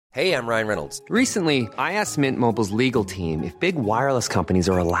Hey, I'm Ryan Reynolds. Recently, I asked Mint Mobile's legal team if big wireless companies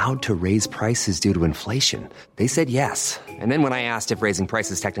are allowed to raise prices due to inflation. They said yes. And then when I asked if raising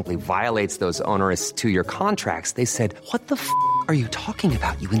prices technically violates those onerous two-year contracts, they said, "What the f*** are you talking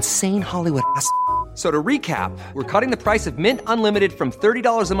about, you insane Hollywood ass?" So to recap, we're cutting the price of Mint Unlimited from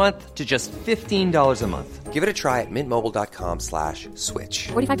 $30 a month to just $15 a month. Give it a try at mintmobile.com/switch.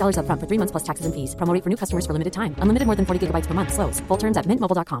 $45 up front for 3 months plus taxes and fees. Promo rate for new customers for limited time. Unlimited more than 40 gigabytes per month. Slows full terms at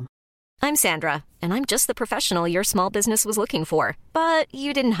mintmobile.com. I'm Sandra, and I'm just the professional your small business was looking for. But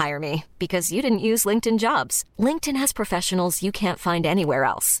you didn't hire me because you didn't use LinkedIn Jobs. LinkedIn has professionals you can't find anywhere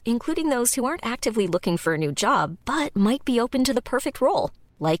else, including those who aren't actively looking for a new job, but might be open to the perfect role,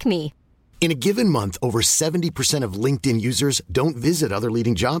 like me. In a given month, over 70% of LinkedIn users don't visit other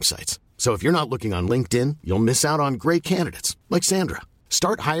leading job sites. So if you're not looking on LinkedIn, you'll miss out on great candidates like Sandra.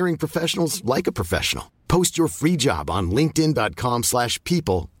 Start hiring professionals like a professional. Post your free job on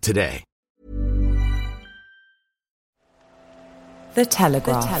linkedin.com/people today. The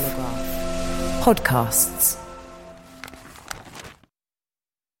Telegraph. Podcasts.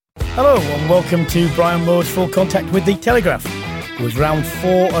 Hello and welcome to Brian Moore's Full Contact with the Telegraph. It was round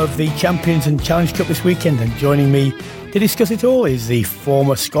 4 of the Champions and Challenge Cup this weekend, and joining me to discuss it all is the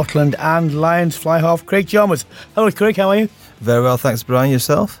former Scotland and Lions fly half, Craig Chalmers. Hello Craig, how are you? Very well, thanks Brian.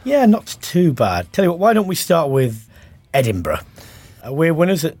 Yourself? Yeah, not too bad. Tell you what, why don't we start with Edinburgh? We're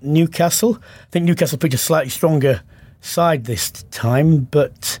winners at Newcastle. I think Newcastle picked a slightly stronger side this time,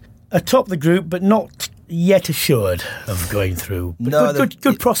 but atop the group, but not yet assured of going through. But no,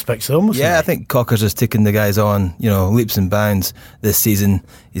 good prospects though, mustn't they? I think Cockers has taken the guys on, leaps and bounds this season.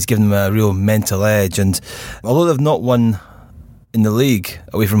 He's given them a real mental edge, and although they've not won in the league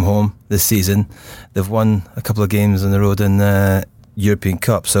away from home this season, they've won a couple of games on the road in the European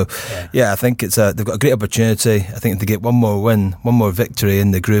Cup. So I think they've got a great opportunity. I think if they get one more win, one more victory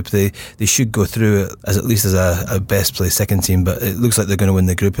in the group, they should go through it as at least as a best placed second team. But it looks like they're going to win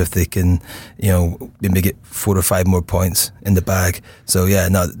the group if they can, maybe get 4 or 5 more points in the bag. So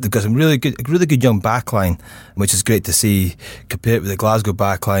they've got some really good young backline, which is great to see. Compared with the Glasgow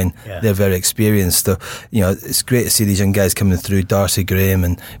backline, they're very experienced. So it's great to see these young guys coming through. Darcy Graham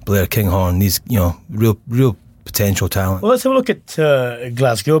and Blair Kinghorn. These real potential talent. Well, let's have a look at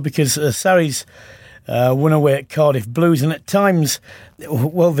Glasgow, because Sarries won away at Cardiff Blues, and at times,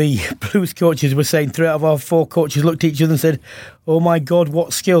 the Blues coaches were saying 3 out of our 4 coaches looked at each other and said, "Oh my God,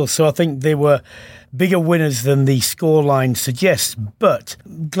 what skill!" So I think they were bigger winners than the scoreline suggests. But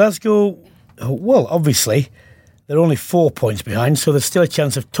Glasgow, obviously, they're only 4 points behind, so there's still a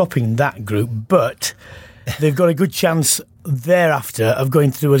chance of topping that group, but they've got a good chance thereafter of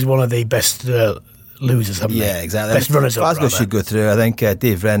going through as one of the best losers, haven't they? Yeah, exactly. Best runners up. Glasgow should go through. I think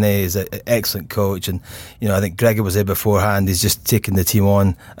Dave Rennie is an excellent coach, and I think Gregor was there beforehand. He's just taken the team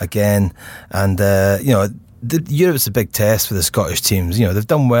on again, and Europe's a big test for the Scottish teams. They've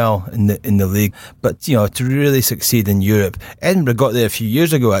done well in the league, but to really succeed in Europe, Edinburgh got there a few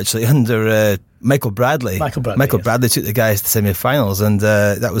years ago actually under Michael Bradley. Michael Bradley took the guys to semi-finals, and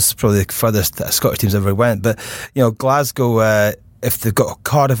that was probably the furthest that Scottish teams ever went. But Glasgow, if they've got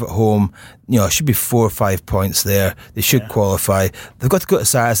Cardiff at home, it should be 4 or 5 points there. They should qualify. They've got to go to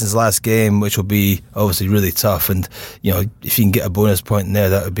Saracens' last game, which will be obviously really tough. And if you can get a bonus point in there,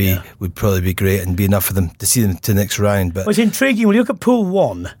 that would probably be great and be enough for them to see them to the next round. But it's intriguing when you look at Pool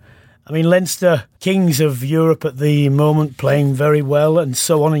 1. I mean, Leinster, kings of Europe at the moment, playing very well and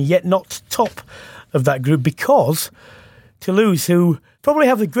so on, and yet not top of that group, because Toulouse, who probably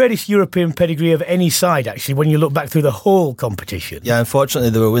have the greatest European pedigree of any side, actually, when you look back through the whole competition. Yeah, unfortunately,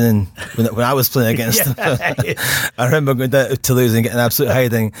 they were winning when I was playing against them. I remember going down to Toulouse and getting absolute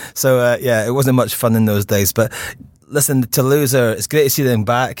hiding. So, it wasn't much fun in those days. But listen, Toulouse, it's great to see them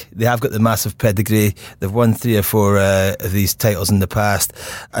back. They have got the massive pedigree. They've won 3 or 4 of these titles in the past.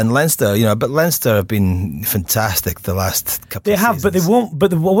 And Leinster, but Leinster have been fantastic the last couple of seasons. But they won't.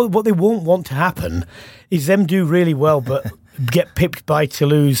 But what they won't want to happen is them do really well, but get pipped by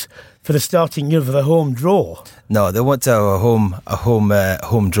Toulouse for the starting, for the home draw. No, they want to have a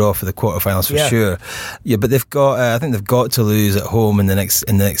home draw for the quarterfinals for sure. Yeah, but they've got. I think they've got Toulouse at home in the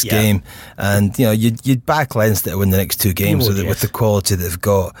next game, and you'd back Leinster to win the next 2 games with the quality they've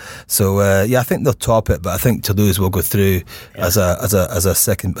got. So I think they'll top it, but I think Toulouse will go through as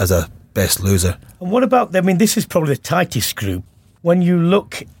a best loser. And what about? I mean, this is probably the tightest group. When you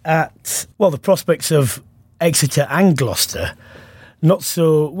look at the prospects of Exeter and Gloucester, not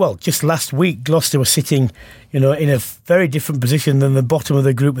so well. Just last week, Gloucester was sitting, in a very different position than the bottom of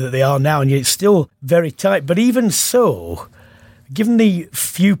the group that they are now, and yet it's still very tight. But even so, given the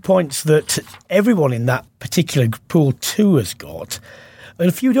few points that everyone in that particular Pool 2 has got, And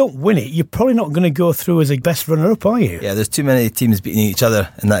if you don't win it, you're probably not going to go through as a best runner-up, are you? Yeah, there's too many teams beating each other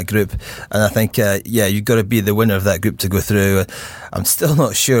in that group. And I think, you've got to be the winner of that group to go through. I'm still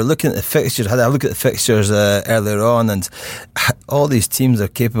not sure. Looking at the fixtures, I had a look at the fixtures earlier on, and all these teams are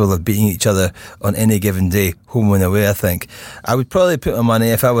capable of beating each other on any given day, home and away, I think. I would probably put my money,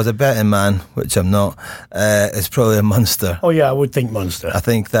 if I was a betting man, which I'm not, it's probably a Munster. Oh, yeah, I would think Munster. I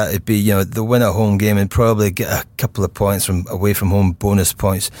think that would be, the win at home game and probably get a couple of points from away from home, bonus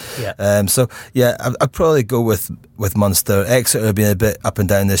points. Yeah. I'd probably go with Munster. Exeter have been a bit up and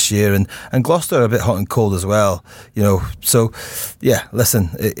down this year, and Gloucester are a bit hot and cold as well. So yeah, listen,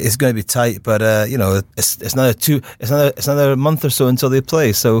 it's going to be tight, but it's another month or so until they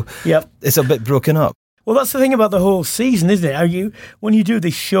play. So yep. It's a bit broken up. Well, that's the thing about the whole season, isn't it? When you do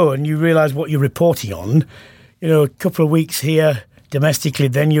this show and you realise what you're reporting on, a couple of weeks here domestically,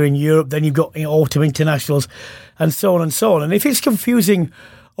 then you're in Europe, then you've got autumn internationals, and so on and so on. And if it's confusing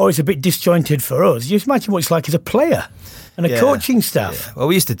or it's a bit disjointed for us, you just imagine what it's like as a player and a coaching staff. Yeah. Well,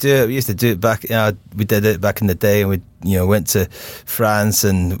 we used to do it back. We did it back in the day, and we went to France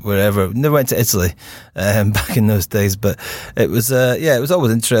and wherever. We never went to Italy back in those days, but it was it was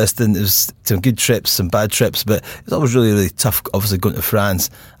always interesting. It was some good trips, some bad trips, but it was always really, really tough. Obviously, going to France,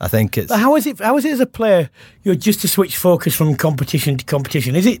 I think it's. But how is it as a player? Just to switch focus from competition to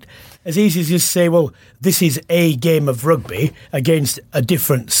competition. Is it as easy as just say, well, this is a game of rugby against a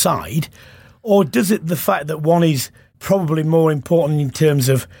different side, or does it the fact that one is probably more important in terms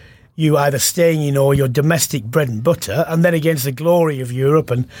of you either staying in or your domestic bread and butter, and then against the glory of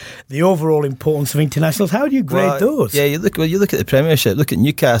Europe and the overall importance of internationals? How do you grade those? Yeah, you look at the Premiership, look at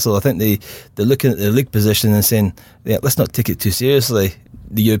Newcastle. I think they're looking at the league position and saying, let's not take it too seriously,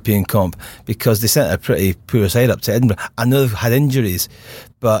 the European comp, because they sent a pretty poor side up to Edinburgh. I know they've had injuries,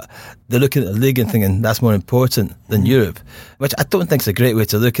 but they're looking at the league and thinking that's more important than Europe, which I don't think is a great way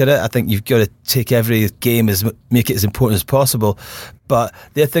to look at it. I think you've got to take every game make it as important as possible, but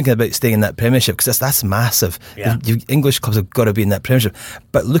they're thinking about staying in that Premiership because that's massive. Yeah. English clubs have got to be in that Premiership.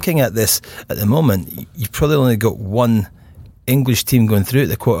 But looking at this at the moment, you've probably only got one English team going through at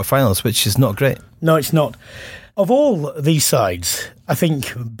the quarterfinals, which is not great. No, it's not. Of all these sides, I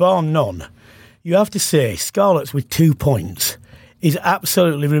think, bar none, you have to say Scarlets with 2 points is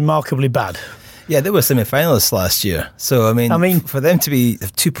absolutely remarkably bad. Yeah, they were semi-finalists last year. So, I mean, for them to be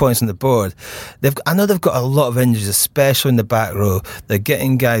 2 points on the board, I know they've got a lot of injuries, especially in the back row. They're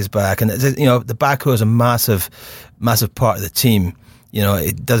getting guys back, and the back row is a massive, massive part of the team.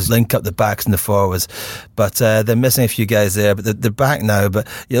 It does link up the backs and the forwards, but they're missing a few guys there. But they're back now. But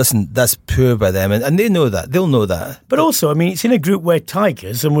listen, that's poor by them, and they know that. They'll know that. But also, it's in a group where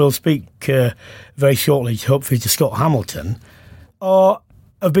Tigers, and we'll speak very shortly, hopefully, to Scott Hamilton,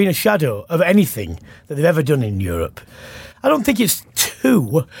 have been a shadow of anything that they've ever done in Europe. I don't think it's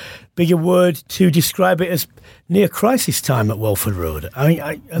too big a word to describe it as near crisis time at Welford Road.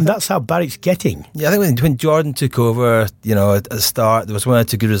 And that's how bad it's getting. Yeah, I think when Jordan took over, at the start, there was one or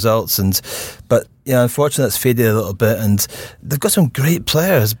two good results, but unfortunately that's faded a little bit, and they've got some great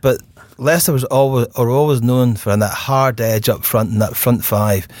players, but Leicester are always known for that hard edge up front and that front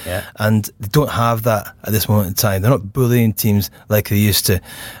five, and they don't have that at this moment in time. They're not bullying teams like they used to,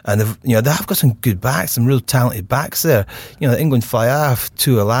 and they have got some good backs, some real talented backs there. England Faiyaf,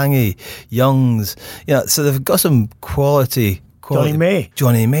 Tuolangi, Youngs, so they've got some quality. Johnny May.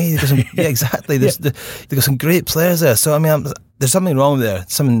 They've got some, yeah, exactly. They've got some great players there. So there's something wrong there,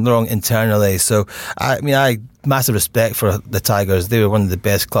 something wrong internally. So I massive respect for the Tigers. They were one of the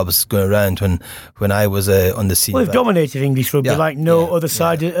best clubs going around when I was on the scene. Well, they've dominated English rugby like no other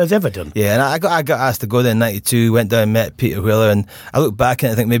side has ever done. Yeah, and I got asked to go there in '92. Went down and met Peter Wheeler, and I look back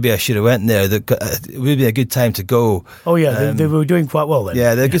and I think maybe I should have went there. It would be a good time to go. Oh yeah, they were doing quite well then.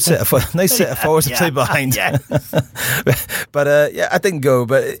 Yeah, they're a good nice set of forwards to play behind. But I didn't go.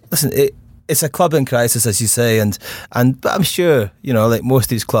 But listen, it's a club in crisis, as you say, but I'm sure, like most of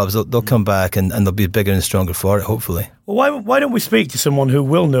these clubs, they'll come back and they'll be bigger and stronger for it, hopefully. Well, why don't we speak to someone who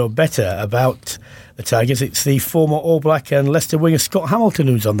will know better about the Tigers? It's the former All Black and Leicester winger Scott Hamilton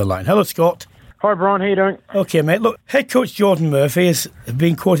who's on the line. Hello, Scott. Hi, Brian. How you doing? Okay, mate. Look, head coach Jordan Murphy has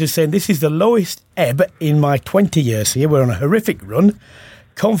been quoted saying, "This is the lowest ebb in my 20 years here. We're on a horrific run.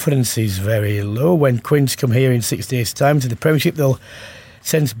 Confidence is very low. When Quins come here in 6 days' time to the Premiership, they'll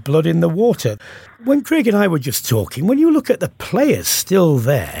sense blood in the water." When Craig and I were just talking, when you look at the players still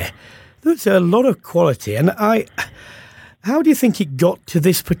there's a lot of quality. And how do you think it got to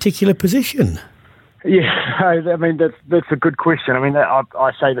this particular position? Yeah, I mean that's a good question. I mean,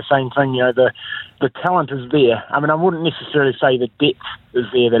 I say the same thing. The talent is there. I mean, I wouldn't necessarily say the depth is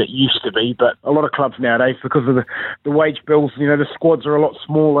there that it used to be, but a lot of clubs nowadays, because of the wage bills, the squads are a lot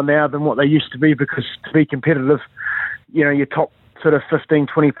smaller now than what they used to be. Because to be competitive, your top sort of 15,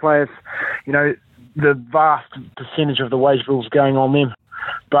 20 players, the vast percentage of the wage bills going on them.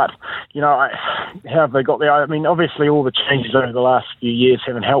 But how have they got there? I mean, obviously, all the changes over the last few years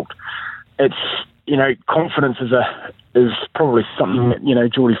haven't helped. It's confidence is probably something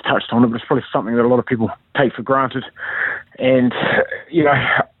that, Geordie's touched on it, but it's probably something that a lot of people take for granted. And,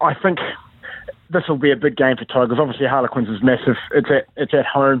 I think this will be a big game for Tigers. Obviously, Harlequins is massive. It's at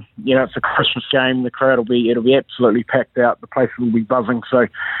home. It's a Christmas game. The crowd it'll be absolutely packed out. The place will be buzzing. So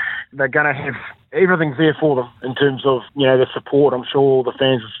they're going to have everything's there for them in terms of, the support. I'm sure all the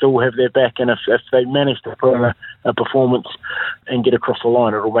fans will still have their back. And if they manage to put in a performance and get across the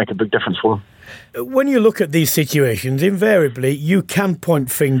line, it'll make a big difference for them. When you look at these situations, invariably you can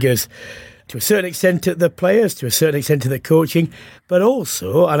point fingers to a certain extent at the players, to a certain extent to the coaching, but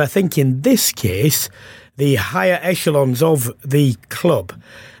also, and I think in this case, the higher echelons of the club.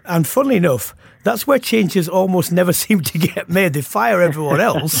 And funnily enough, that's where changes almost never seem to get made. They fire everyone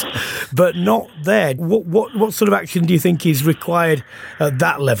else, but not there. What sort of action do you think is required at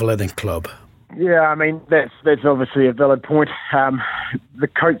that level in the club? Yeah, I mean, that's obviously a valid point. The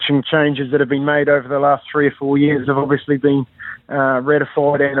coaching changes that have been made over the last 3 or 4 years have obviously been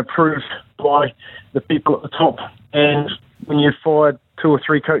ratified and approved by the people at the top. And when you've fired 2 or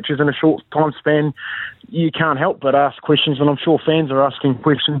 3 coaches in a short time span, you can't help but ask questions, and I'm sure fans are asking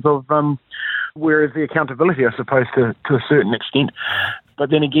questions of where is the accountability, I suppose, to a certain extent. But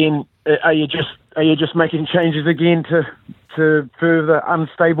then again, are you just making changes again to further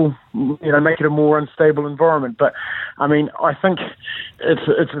unstable, make it a more unstable environment? But I mean, I think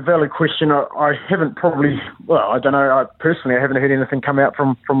it's a valid question. I haven't I don't know. I haven't heard anything come out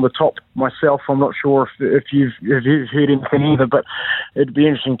from the top myself. I'm not sure if you've heard anything either, but it'd be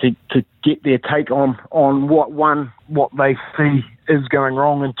interesting to get their take on what they see is going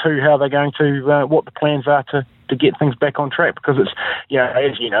wrong, and 2, how they're going to what the plans are to get things back on track. Because it's,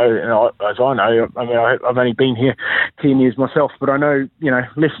 as you know, and as I know, I mean, I've only been here 10 years myself, but I know,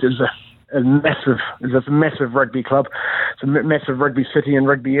 Leicester's a massive rugby club. It's a massive rugby city and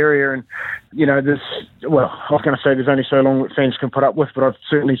rugby area, and I was going to say there's only so long that fans can put up with, but I've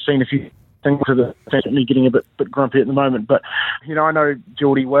certainly seen a few things that are certainly getting a bit grumpy at the moment. But I know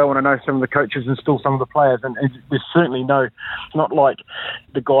Geordie well, and I know some of the coaches and still some of the players, and there's certainly it's not like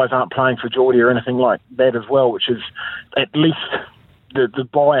the guys aren't playing for Geordie or anything like that as well, which is at least the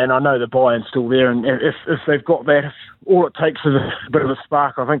buy-in. I know the buy-in's still there, and if they've got that, all it takes is a bit of a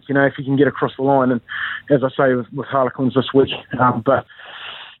spark, I think, if you can get across the line. And as I say, with Harlequins this week, but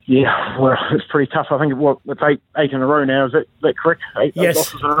yeah, well, it's pretty tough. I think it's eight in a row now. Is that correct? Eight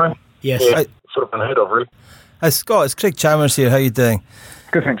losses in a row? Yes. Yeah, sort of unheard of, really. Hi, Scott. It's Craig Chalmers here. How you doing?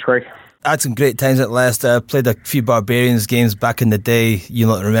 Good, thanks, Craig. I had some great times at Leicester. I played a few Barbarians games back in the day. You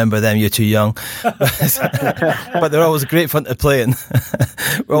don't remember them, you're too young. But they're always great fun to play in.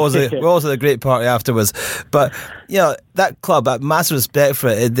 we're always at a great party afterwards. But, that club, I have massive respect for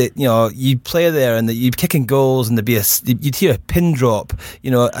it. You play there and you'd be kicking goals and you'd hear a pin drop,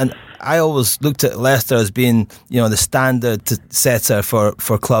 and I always looked at Leicester as being, the standard setter for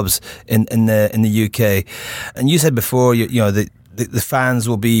clubs in the UK. And you said before, the fans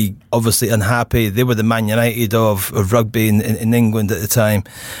will be obviously unhappy. They were the Man United of rugby in England at the time.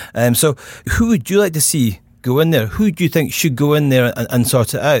 So who would you like to see go in there? Who do you think should go in there and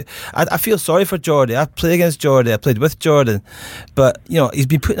sort it out? I feel sorry for Geordie. I played against Geordie. I played with Jordan. But, he's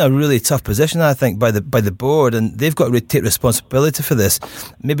been put in a really tough position, I think, by the board, and they've got to take responsibility for this.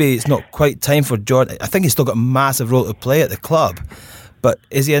 Maybe it's not quite time for Jordan. I think he's still got a massive role to play at the club. But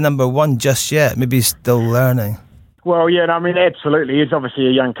is he a number one just yet? Maybe he's still learning. Well, yeah, I mean, absolutely. He's obviously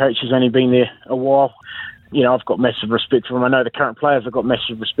a young coach. He's only been there a while. I've got massive respect for him. I know the current players have got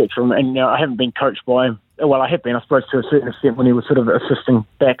massive respect for him, and I haven't been coached by him. Well, I have been, I suppose, to a certain extent when he was sort of assisting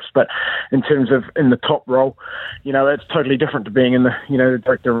backs, but in terms of in the top role, it's totally different to being in the, the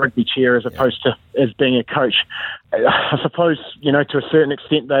director of rugby chair as opposed to as being a coach. I suppose, to a certain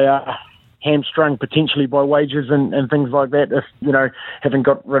extent they are hamstrung potentially by wages and things like that. If, having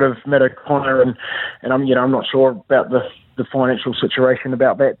got rid of Matt O'Connor and I'm not sure about the financial situation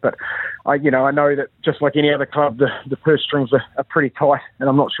about that, but I know that just like any other club, the purse strings are pretty tight, and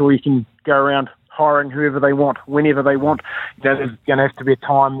I'm not sure you can go around hiring whoever they want, whenever they want. There's going to have to be a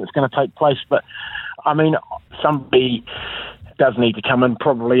time that's going to take place. But I mean, somebody does need to come in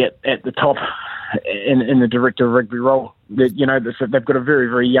probably at the top in the director of rugby role. They've got a very,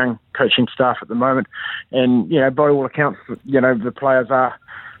 very young coaching staff at the moment, and by all accounts, the players are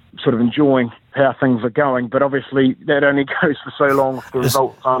sort of enjoying how things are going, but obviously that only goes for so long if the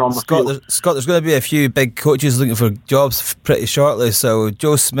results aren't on the field. Scott, there's going to be a few big coaches looking for jobs pretty shortly, so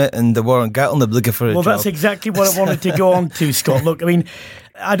Joe Schmidt and the Warren Gatland are looking for a job. Well, that's exactly what I wanted to go on to, Scott. Look, I mean,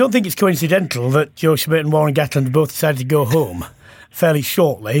 I don't think it's coincidental that Joe Schmidt and Warren Gatland both decided to go home fairly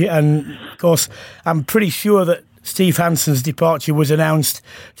shortly, and of course I'm pretty sure that Steve Hansen's departure was announced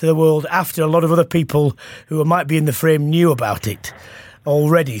to the world after a lot of other people who might be in the frame knew about it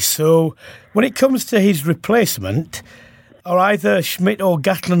already. So when it comes to his replacement, are either Schmidt or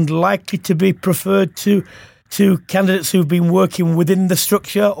Gatland likely to be preferred to candidates who've been working within the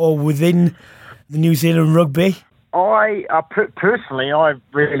structure or within the New Zealand rugby? Personally, I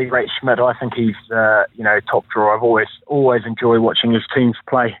really rate Schmidt. I think he's top drawer. I've always enjoyed watching his teams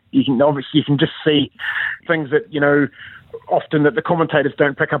play. You can just see things that often that the commentators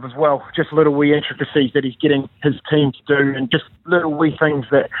don't pick up as well. Just little wee intricacies that he's getting his team to do, and just little wee things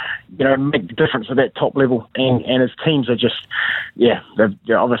that make the difference at that top level. And his teams are just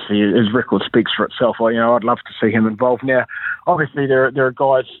obviously his record speaks for itself. I'd love to see him involved. Now, obviously there are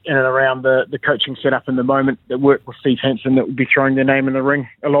guys in and around the coaching setup in the moment that work with Steve Hansen that would be throwing their name in the ring,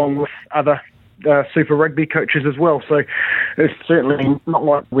 along with other Super Rugby coaches as well. So it's certainly not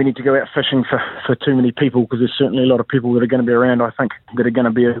like we need to go out fishing for too many people, because there's certainly a lot of people that are going to be around, I think, that are going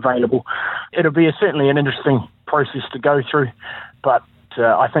to be available. It'll be certainly an interesting process to go through, but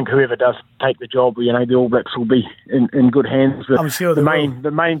I think whoever does take the job, the All Blacks will be in good hands. I'm sure the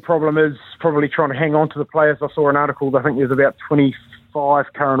main problem is probably trying to hang on to the players. I saw an article, I think there's about 25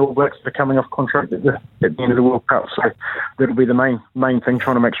 current All Blacks that are coming off contract at the end of the World Cup, so that'll be the main thing,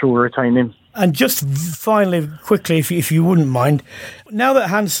 trying to make sure we retain them. And just finally, quickly, if you wouldn't mind, now that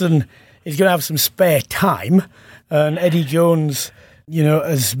Hansen is going to have some spare time, and Eddie Jones,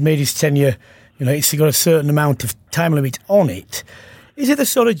 has made his tenure, he's got a certain amount of time limit on it, is it the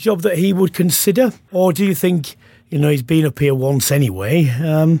sort of job that he would consider? Or do you think, he's been up here once anyway,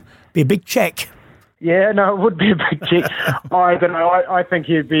 be a big check? Yeah, no, it would be a big check. I don't know. I think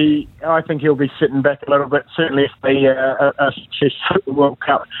he'll be sitting back a little bit. Certainly, if they are successful at the World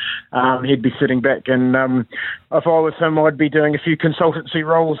Cup, he'd be sitting back. And if I was him, I'd be doing a few consultancy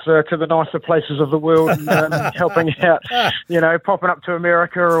roles to the nicer places of the world, and helping out. Popping up to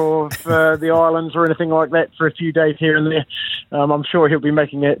America or the islands or anything like that for a few days here and there. I'm sure he'll be be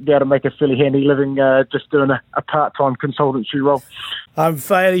able to make a fairly handy living just doing a part-time consultancy role. I'm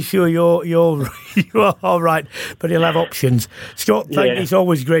fairly sure you're all right, but he'll have options. Scott, it's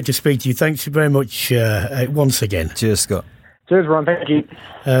always great to speak to you. Thanks very much once again. Cheers, Scott. Cheers, Ron. Thank you.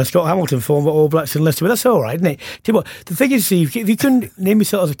 Scott Hamilton, former All Blacks and Leicester. But that's all right, isn't it? Tell you what, the thing is, Steve, if you can name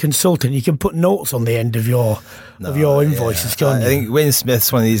yourself as a consultant, you can put notes on the end of your invoices. I think Wayne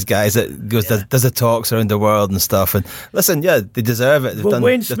Smith's one of these guys that does the talks around the world and stuff. And listen, they deserve it.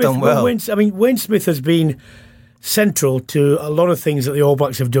 They've done well. Wayne Smith has been central to a lot of things that the All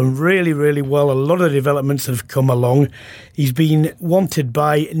Blacks have done really, really well. A lot of the developments that have come along. He's been wanted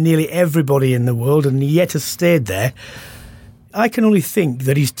by nearly everybody in the world, and yet has stayed there. I can only think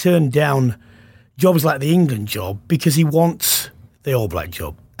that he's turned down jobs like the England job because he wants the All Black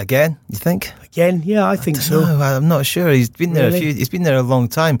job. Again, you think? Again, yeah, I think so. No, I'm not sure. He's been there he's been there a long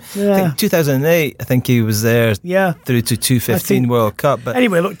time. Yeah. I think 2008, I think he was there through to 2015 World Cup. But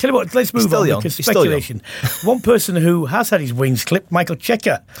anyway, look, tell you what, let's move on because speculation. One person who has had his wings clipped, Michael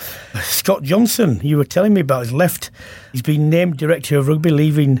Checker. Scott Johnson, you were telling me about, has left. He's been named Director of Rugby,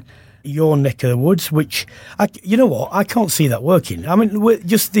 leaving your neck of the woods, which, you know what, I can't see that working. I mean,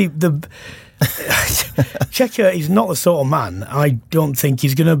 just the Checker is not the sort of man I don't think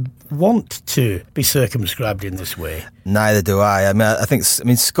he's going to want to be circumscribed in this way. Neither do I. I think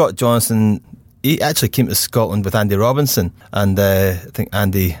Scott Johnson, he actually came to Scotland with Andy Robinson, and I think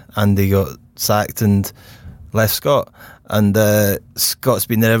Andy got sacked and left Scott. And Scott's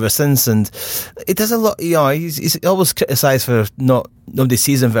been there ever since, and he does a lot. He's always criticised for nobody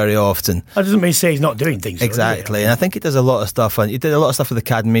sees him very often. That doesn't mean say he's not doing things. Exactly, and I think he does a lot of stuff. And he did a lot of stuff with the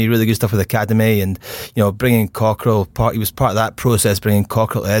academy, really good stuff with the academy, and bringing Cockerell. He was part of that process, bringing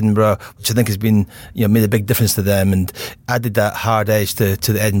Cockerell to Edinburgh, which I think has been made a big difference to them, and added that hard edge to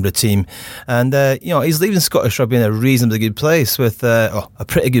the Edinburgh team. And he's leaving Scottish rugby in a reasonably good place, with a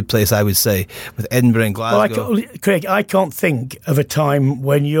pretty good place, I would say, with Edinburgh and Glasgow. Well, Craig, I can't think of a time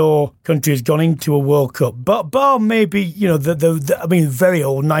when your country has gone into a World Cup, but bar maybe the very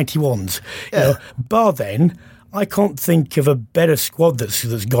old 91s. Yeah. Bar then, I can't think of a better squad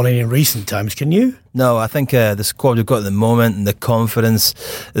that's gone in recent times. Can you? No, I think the squad we've got at the moment and the confidence,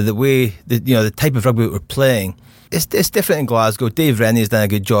 the way, the type of rugby we're playing, it's different in Glasgow. Dave Rennie's done a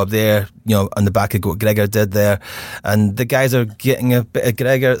good job there, on the back of what Gregor did there, and the guys are getting a bit of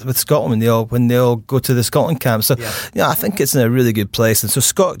Gregor with Scotland when they all go to the Scotland camp. So, I think it's in a really good place. And so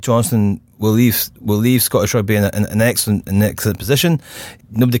Scott Johnson will leave Scottish rugby in an excellent position.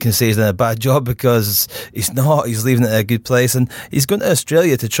 Nobody can say he's done a bad job because he's not. He's leaving it in a good place, and he's going to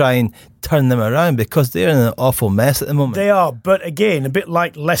Australia to try and turn them around because they're in an awful mess at the moment. They are, but again, a bit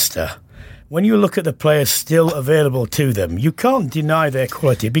like Leicester. When you look at the players still available to them, you can't deny their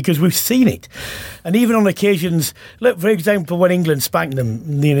quality because we've seen it. And even on occasions, look, for example, when England spanked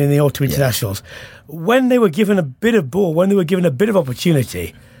them in the autumn internationals, when they were given a bit of ball, when they were given a bit of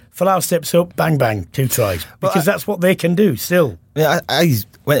opportunity, Falau steps up, bang, bang, 2 tries. Because that's what they can do still. I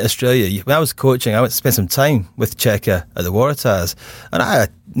went to Australia. When I was coaching, I went to spend some time with Cheika at the Waratahs. And I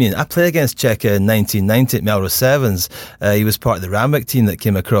played against Cheika in 1990 at Melrose Sevens. He was part of the Ramwick team that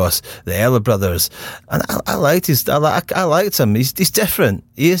came across, the Ella brothers. And I liked him. He's different.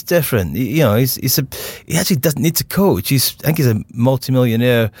 He is different. He actually doesn't need to coach. I think he's a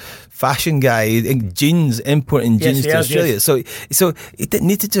multi-millionaire fashion guy, importing jeans to Australia. Yes. So he didn't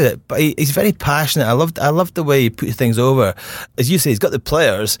need to do it, but he's very passionate. I loved the way he put things over. As you say, he's got the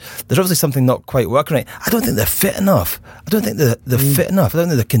players. There's obviously something not quite working right. I don't think they're fit enough. I don't think they're fit enough. I don't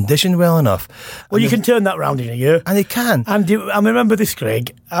think they're conditioned well enough. Well, you can turn that round in a year. And he can. And I remember this,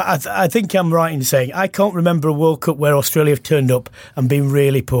 Craig. I think I'm right in saying I can't remember a World Cup where Australia have turned up and been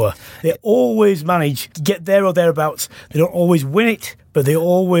really poor. They always manage to get there or thereabouts. They don't always win it, but they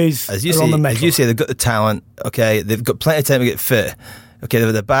always are on the metal. As you say, they've got the talent, okay? They've got plenty of time to get fit. Okay, they've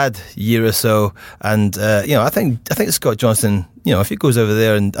had a bad year or so, and I think Scott Johnson, if he goes over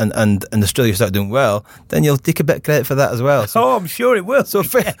there and Australia start doing well, then you'll take a bit of credit for that as well. So, I'm sure it will. So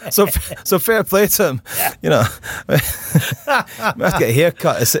fair play to him. I have to get a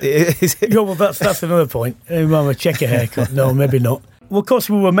haircut. Well, that's another point. I'll check a haircut. No, maybe not. Well, of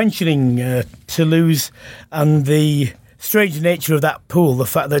course, we were mentioning Toulouse and the strange nature of that pool, the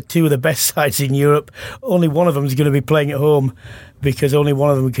fact that 2 of the best sides in Europe, only one of them is going to be playing at home because only one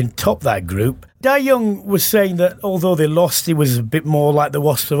of them can top that group. Dai Young was saying that although they lost, it was a bit more like the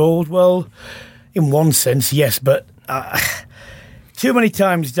Wasps of old. Well, in one sense, yes, but too many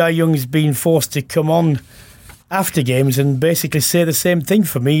times Dai Young has been forced to come on after games and basically say the same thing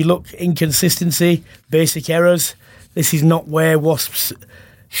for me. Look, inconsistency, basic errors. This is not where Wasps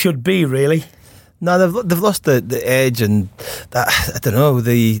should be, really. No, they've lost the edge and that, I don't know,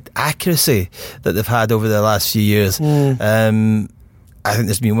 the accuracy that they've had over the last few years. I think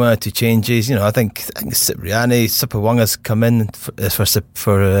there's been 1 or 2 changes. I think Sipawanga's come in for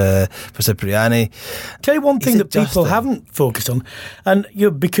Cipriani. Tell you one thing that people haven't focused on, and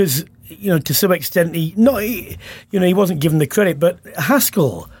because to some extent he wasn't given the credit, but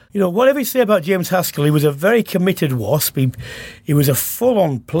Haskell. Whatever you say about James Haskell, he was a very committed Wasp. He was a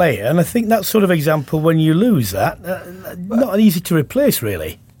full-on player, and I think that's sort of example when you lose that, not easy to replace,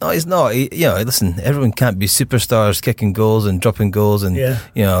 really. No, it's not. Listen, everyone can't be superstars kicking goals and dropping goals and a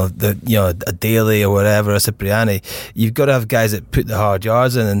Daly or whatever, a Cipriani. You've got to have guys that put the hard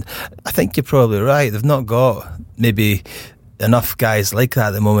yards in, and I think you're probably right. They've not got maybe enough guys like that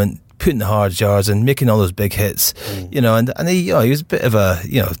at the moment, putting the hard yards and making all those big hits, and he was a bit of a,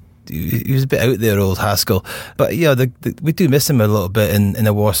 he was a bit out there, old Haskell. But we do miss him a little bit in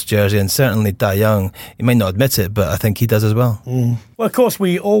a Wasps jersey, and certainly Dai Young, he might not admit it, but I think he does as well. Well, of course,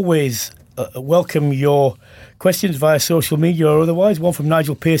 we always welcome your questions via social media or otherwise. One from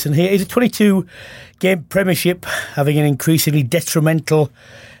Nigel Pearson here. Is a 22-game premiership having an increasingly detrimental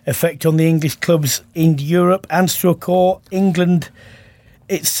effect on the English clubs in Europe and or England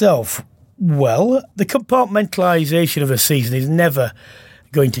itself? Well, the compartmentalisation of a season is never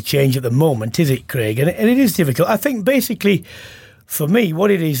going to change at the moment, is it, Craig? And it is difficult. I think basically, for me,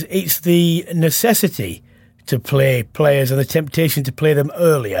 what it is, it's the necessity to play players and the temptation to play them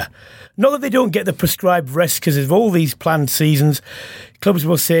earlier. Not that they don't get the prescribed rest because of all these planned seasons. Clubs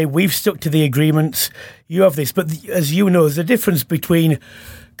will say, we've stuck to the agreements, you have this. But as you know, there's a difference between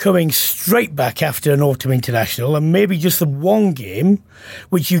coming straight back after an autumn international and maybe just the one game,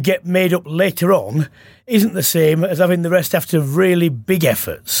 which you get made up later on, isn't the same as having the rest after really big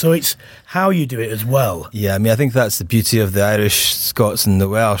efforts. So it's how you do it as well. Yeah, I think that's the beauty of the Irish, Scots and the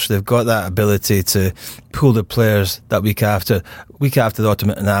Welsh. They've got that ability to pull the players that week after the autumn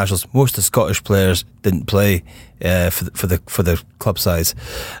internationals. Most of the Scottish players didn't play for the club sides,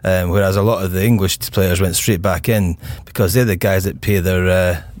 whereas a lot of the English players went straight back in because they're the guys that pay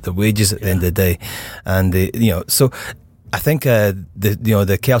their their wages at the end of the day, and so. I think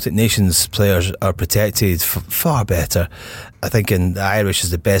the Celtic Nations players are protected far better. I think in the Irish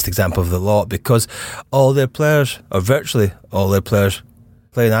is the best example of the lot, because all their players, or virtually all their players,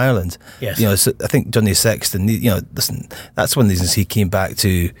 play in Ireland. Yes. So I think Johnny Sexton, listen, that's one of the reasons he came back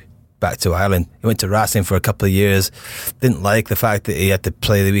to Ireland. He went to Racing for a couple of years, didn't like the fact that he had to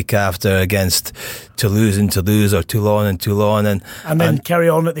play the week after against Toulouse or Toulon, and then carry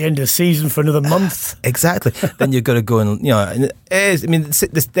on at the end of the season for another month. Exactly. Then you've got to go and and it is, I mean,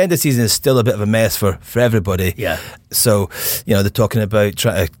 the end of the season is still a bit of a mess for everybody. Yeah. So they're talking about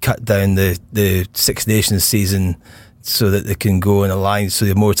trying to cut down the Six Nations season so that they can go in a line, so they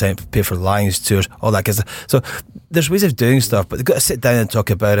have more time to pay for Lions tours, all that kind of stuff. So there's ways of doing stuff, but they've got to sit down and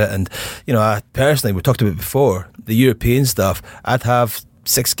talk about it. And I personally, we talked about it before, the European stuff, I'd have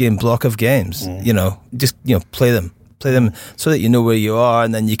 6-game block of games. Just play them so that you know where you are,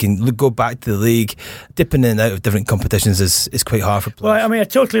 and then you can go back to the league. Dipping in and out of different competitions is quite hard for players. Well, I mean, I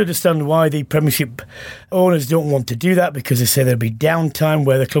totally understand why the Premiership owners don't want to do that, because they say there'd be downtime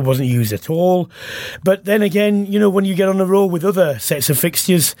where the club wasn't used at all. But then again, when you get on a roll with other sets of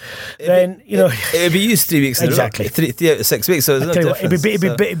fixtures, then it'd be used 3 weeks exactly. in a row. 3 out of 6 weeks. So there's no difference.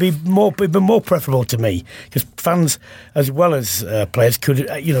 It'd be more preferable to me, because fans as well as players could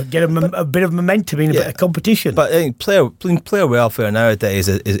get a bit of momentum in a bit of competition. But I think player welfare nowadays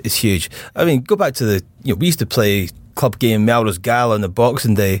is huge. I mean, go back to we used to play club game Melrose Gala on the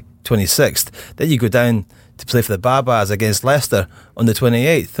Boxing Day 26th. Then you go down to play for the Babas against Leicester on the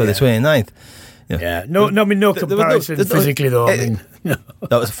 28th or the 29th. No comparison physically though. That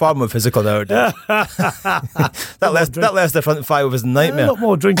was far more physical nowadays. that Leicester front five was a nightmare. A lot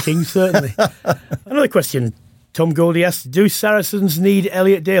more drinking, certainly. Another question. Tom Goldie asks, do Saracens need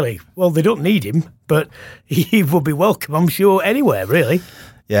Elliot Daly? Well, they don't need him, but he would be welcome, I'm sure, anywhere, really.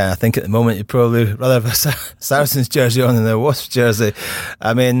 Yeah, I think at the moment you'd probably rather have a Saracens jersey on than a Wasps jersey.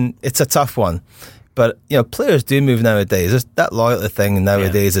 I mean, it's a tough one. But, players do move nowadays. That loyalty thing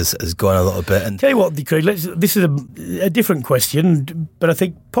nowadays has gone a little bit. And tell you what, Craig, this is a different question, but I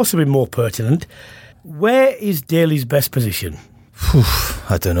think possibly more pertinent. Where is Daly's best position?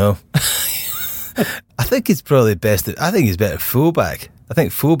 I don't know. I think he's probably best. I think he's better fullback. I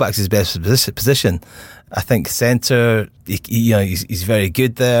think fullback's his best position. I think centre, he's very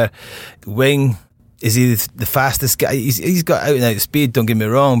good there. Wing, is he the fastest guy? He's got out and out speed, don't get me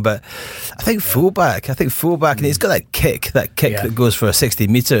wrong, but I think fullback, and he's got that kick that goes for 60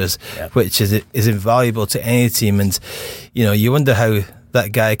 metres, which is invaluable to any team. And you wonder how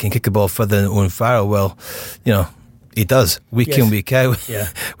that guy can kick the ball further than Owen Farrell. Well, he does, week in, week out,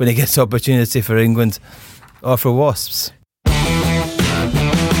 when he gets opportunity for England or for Wasps.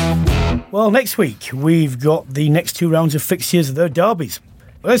 Well, next week, we've got the next 2 rounds of fixtures of their derbies.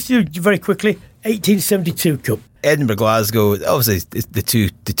 Let's do very quickly, 1872 Cup. Edinburgh, Glasgow, obviously it's the two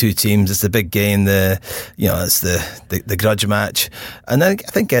teams. It's the big game, it's the grudge match. And I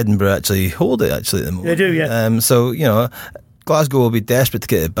think Edinburgh actually hold it, at the moment. They do, yeah. So, Glasgow will be desperate to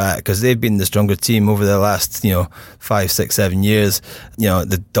get it back, because they've been the stronger team over the last 5, 6, 7 years.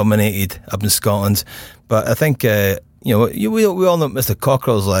 They've dominated up in Scotland, but I think we all know what Mr.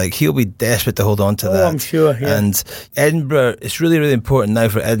 Cockerell's like. He'll be desperate to hold on to that. I'm sure. Yeah. And Edinburgh, it's really, really important now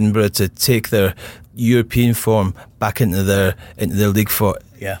for Edinburgh to take their European form back into their league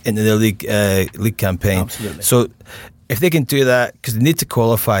league campaign. Absolutely. So if they can do that, because they need to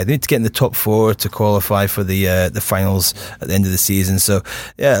qualify, they need to get in the top 4 to qualify for the finals at the end of the season. So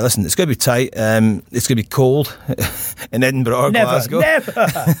yeah, listen, it's going to be tight. It's going to be cold in Edinburgh or Glasgow. Never.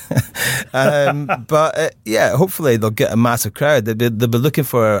 But hopefully they'll get a massive crowd. They'll be looking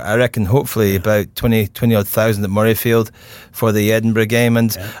for, I reckon, hopefully about 20 odd thousand at Murrayfield for the Edinburgh game,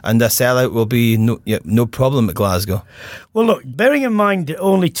 and a sellout will be no problem at Glasgow. Well, look, bearing in mind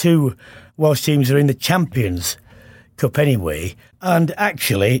only 2 Welsh teams are in the Champions Cup anyway, and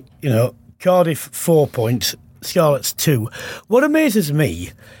actually, Cardiff 4 points, Scarlets 2. What amazes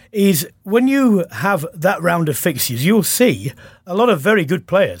me is when you have that round of fixtures, you'll see a lot of very good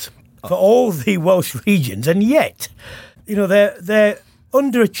players for all the Welsh regions, and yet, their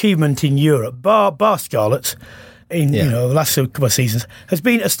underachievement in Europe, bar Scarlets, in the last couple of seasons, has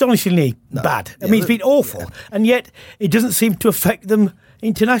been astonishingly bad. I mean, it's been awful, and yet it doesn't seem to affect them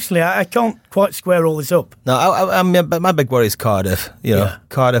internationally. I can't quite square all this up. No, my big worry is Cardiff.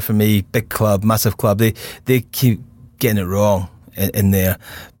 Cardiff for me, big club, massive club. They keep getting it wrong in there.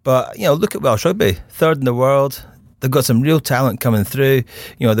 But look at Welsh rugby, 3rd in the world. They've got some real talent coming through.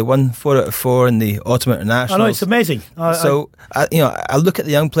 They won 4 out of 4 in the Autumn Internationals. I know, it's amazing. I look at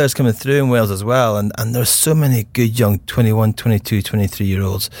the young players coming through in Wales as well, and there's so many good young 21, 22,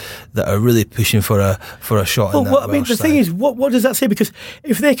 23-year-olds that are really pushing for a shot in that Welsh the side. thing is, what does that say? Because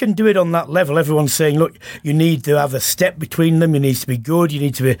if they can do it on that level, everyone's saying, look, you need to have a step between them, you need to be good, you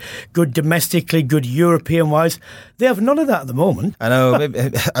need to be good domestically, good European-wise. They have none of that at the moment. I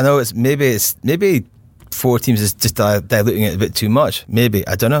know. Maybe 4 teams is just diluting it a bit too much. Maybe,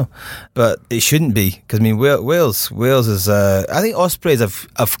 I don't know, but it shouldn't be, because Wales is. I think Ospreys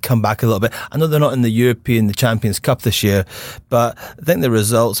have come back a little bit. I know they're not in the Champions Cup this year, but I think the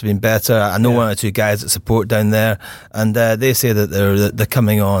results have been better. I know 1 or 2 guys that support down there, and they say that they're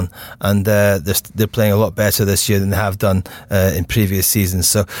coming on, and they're playing a lot better this year than they have done in previous seasons.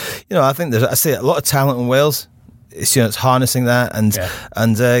 So, I think there's a lot of talent in Wales. It's harnessing that and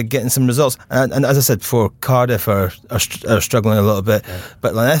getting some results. And as I said before, Cardiff are struggling a little bit,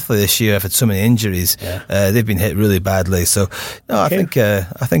 but Llanelli this year have had so many injuries. They've been hit really badly. So I think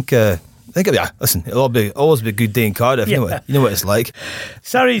listen, it'll always be a good day in Cardiff. You know what it's like.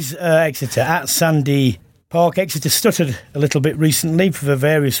 Sarries Exeter at Sandy Park. Exeter stuttered a little bit recently for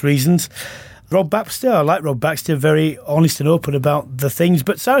various reasons. Rob Baxter, I like Rob Baxter, very honest and open about the things.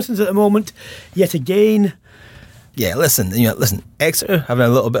 But Saracens at the moment, yet again. Yeah, listen, Exeter having a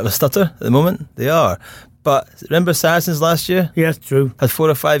little bit of a stutter at the moment. They are. But remember Saracens last year? Yes, true. Had 4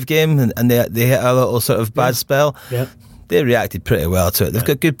 or 5 games and they hit a little sort of bad spell. Yeah. They reacted pretty well to it. They've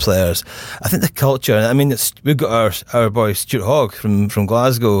got good players. I think the culture, we've got our boy Stuart Hogg from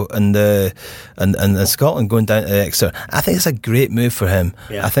Glasgow and Scotland going down to Exeter. I think it's a great move for him.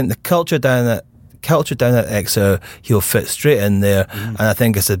 Yeah. I think the culture down at Exeter, he'll fit straight in there, and I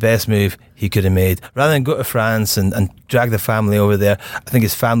think it's the best move he could have made. Rather than go to France and drag the family over there, I think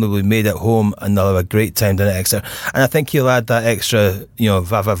his family will be made at home and they'll have a great time down at Exeter. And I think he'll add that extra,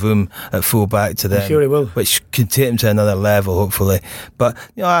 va-va-voom at full back to them. I'm sure he will. Which can take him to another level, hopefully. But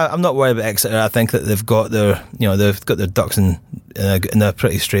I'm not worried about Exeter. I think that they've got their ducks in a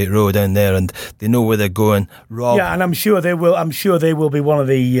pretty straight row down there, and they know where they're going. Rob, and I'm sure they will. I'm sure they will be one of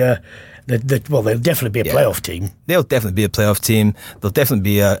the. They'll definitely be a playoff team. They'll definitely be a playoff team. They'll definitely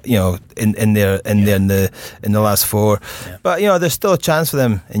be in the last 4. Yeah. But there's still a chance for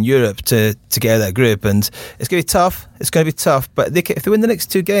them in Europe to get out of that group, and it's going to be tough. It's going to be tough. But if they win the next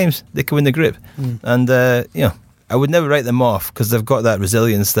 2 games, they can win the group. And I would never write them off, because they've got that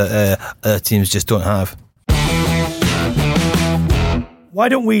resilience that other teams just don't have. Why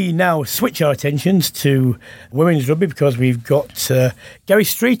don't we now switch our attentions to women's rugby, because we've got Gary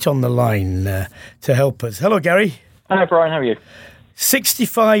Street on the line to help us. Hello, Gary. Hi, Brian. How are you?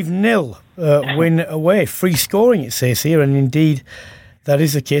 65-0 win away. Free scoring, it says here, and indeed that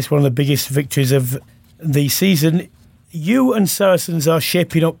is the case. One of the biggest victories of the season. You and Saracens are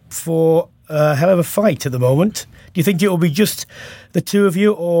shaping up for a hell of a fight at the moment. Do you think it will be just the 2 of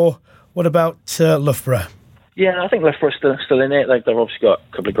you, or what about Loughborough? Yeah, I think Loughborough's still in it. They've obviously got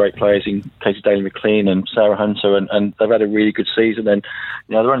a couple of great players in Katie Daly-McLean and Sarah Hunter, and they've had a really good season. And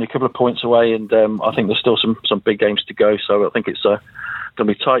they're only a couple of points away, and I think there's still some big games to go. So I think it's going to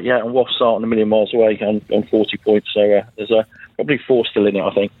be tight. Yeah, and Wasps aren't a million miles away on 40 points. So there's probably 4 still in it,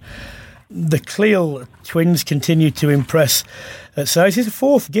 I think. The Cleal twins continue to impress at size. It's the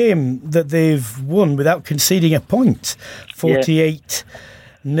 4th game that they've won without conceding a point. 48-0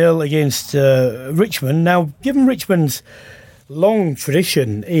 against Richmond. Now, given Richmond's long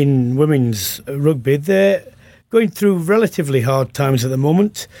tradition in women's rugby, they're going through relatively hard times at the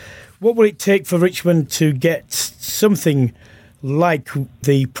moment. What will it take for Richmond to get something like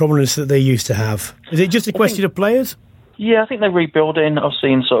the prominence that they used to have? Is it just a question of players? Yeah, I think they're rebuilding. I've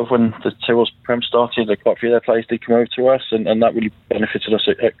seen sort of when the Tyrrell's Prem started, quite a few of their players did come over to us, and that really benefited us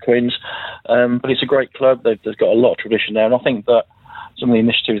at Queen's. But it's a great club. They've got a lot of tradition there, and I think that some of the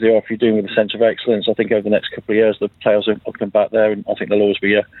initiatives they are doing with a sense of excellence, I think over the next couple of years the players will come back there, and I think they'll always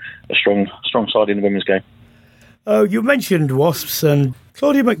be a strong side in the women's game. You mentioned Wasps and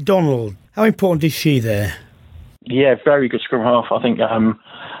Claudia McDonald. How important is she there? Yeah, very good scrum half. I think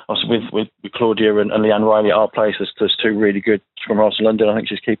also with Claudia and Leanne Riley at our place, there's 2 really good scrum halves in London. I think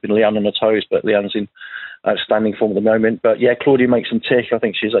she's keeping Leanne on her toes, but Leanne's in outstanding form at the moment. But yeah, Claudia makes them tick. I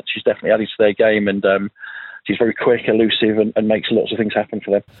think she's definitely added to their game, and she's very quick, elusive, and makes lots of things happen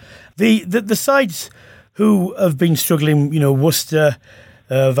for them. The sides who have been struggling, Worcester,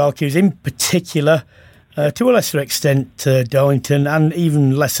 Valkyries in particular, to a lesser extent Darlington, and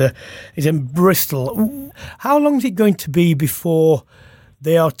even lesser is in Bristol. How long is it going to be before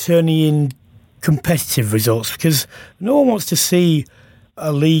they are turning in competitive results? Because no one wants to see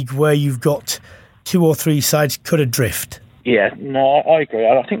a league where you've got 2 or 3 sides could adrift. Yeah, no, I agree.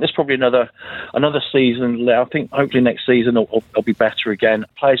 I think there's probably another season. I think hopefully next season will be better again.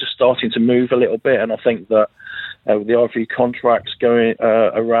 Players are starting to move a little bit, and I think that with the RV contracts going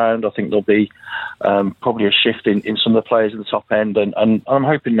around, I think there'll be probably a shift in some of the players at the top end, and I'm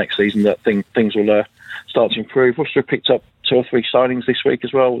hoping next season that things will start to improve. Worcester picked up 2 or 3 signings this week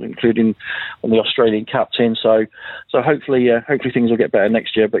as well, including on the Australian captain. So hopefully things will get better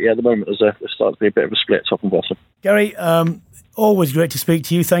next year. But yeah, at the moment there's starting to be a bit of a split top and bottom. Gary, always great to speak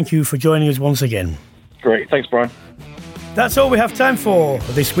to you. Thank you for joining us once again. Great, thanks, Brian. That's all we have time for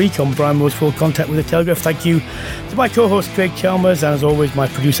this week on Brian Moore's Full Contact with the Telegraph. Thank you to my co-host Craig Chalmers, and as always my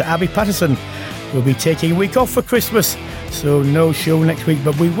producer Abby Patterson. We'll be taking a week off for Christmas, so no show next week,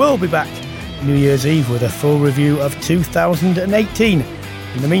 but we will be back New Year's Eve with a full review of 2018.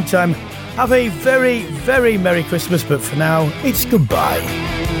 In the meantime, have a very, very Merry Christmas, but for now, it's goodbye.